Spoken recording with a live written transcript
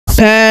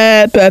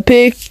Peppa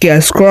Pig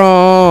gets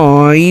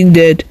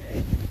grinded.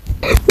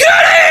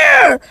 Get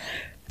here!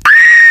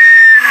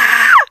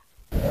 Ah!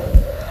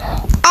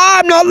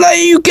 I'm not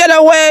letting you get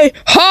away!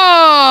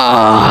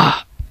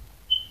 Ha!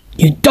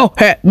 You don't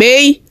hurt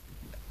me!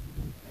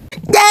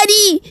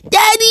 Daddy!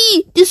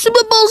 Daddy! The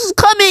Super Bowl's is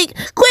coming!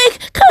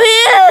 Quick, come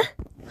here!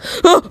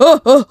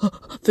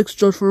 Thanks,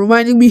 George, for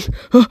reminding me.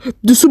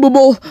 The Super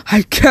Bowl.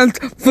 I can't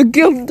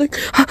forgive. We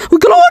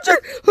can watch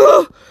it.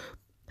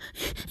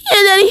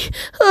 Yeah, Daddy.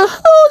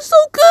 Oh, so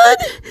good.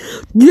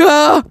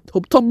 Yeah.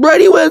 Hope Tom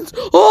Brady wins.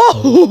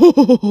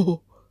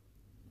 Oh.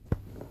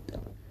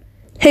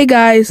 Hey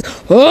guys.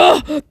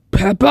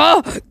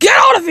 Peppa, get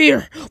out of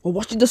here. We're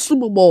watching the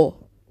Super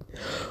Bowl.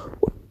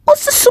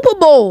 What's the Super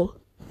Bowl?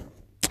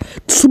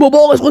 The Super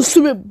Bowl is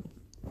when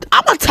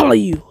I'm not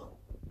telling you.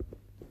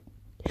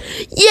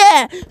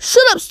 Yeah,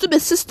 shut up,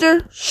 stupid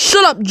sister.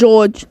 Shut up,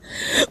 George.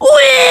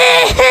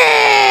 Wee!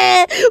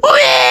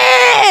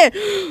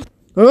 Wee!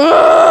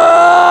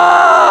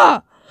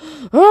 How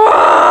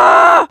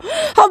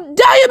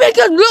dare you make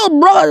your little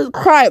brother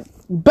cry?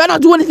 Better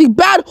not do anything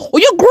bad or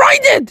you're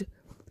grinded.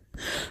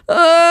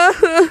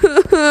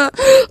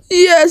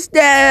 Yes,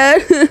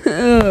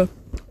 Dad.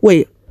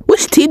 Wait,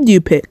 which team do you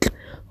pick?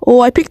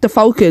 Oh, I picked the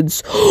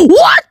Falcons.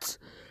 What?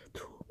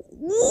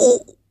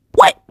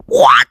 Wait,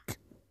 what?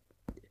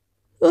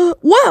 What?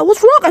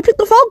 What's wrong? I picked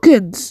the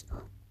Falcons.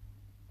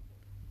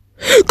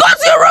 Go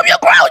to your room, you're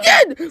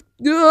grounded!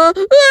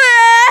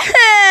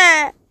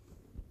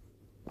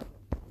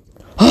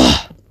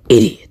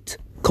 Idiot.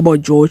 Come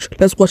on, George.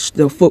 Let's watch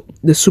the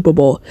Super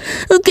Bowl.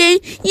 Okay,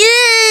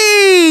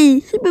 yay!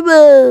 Super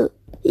Bowl!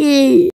 Yay!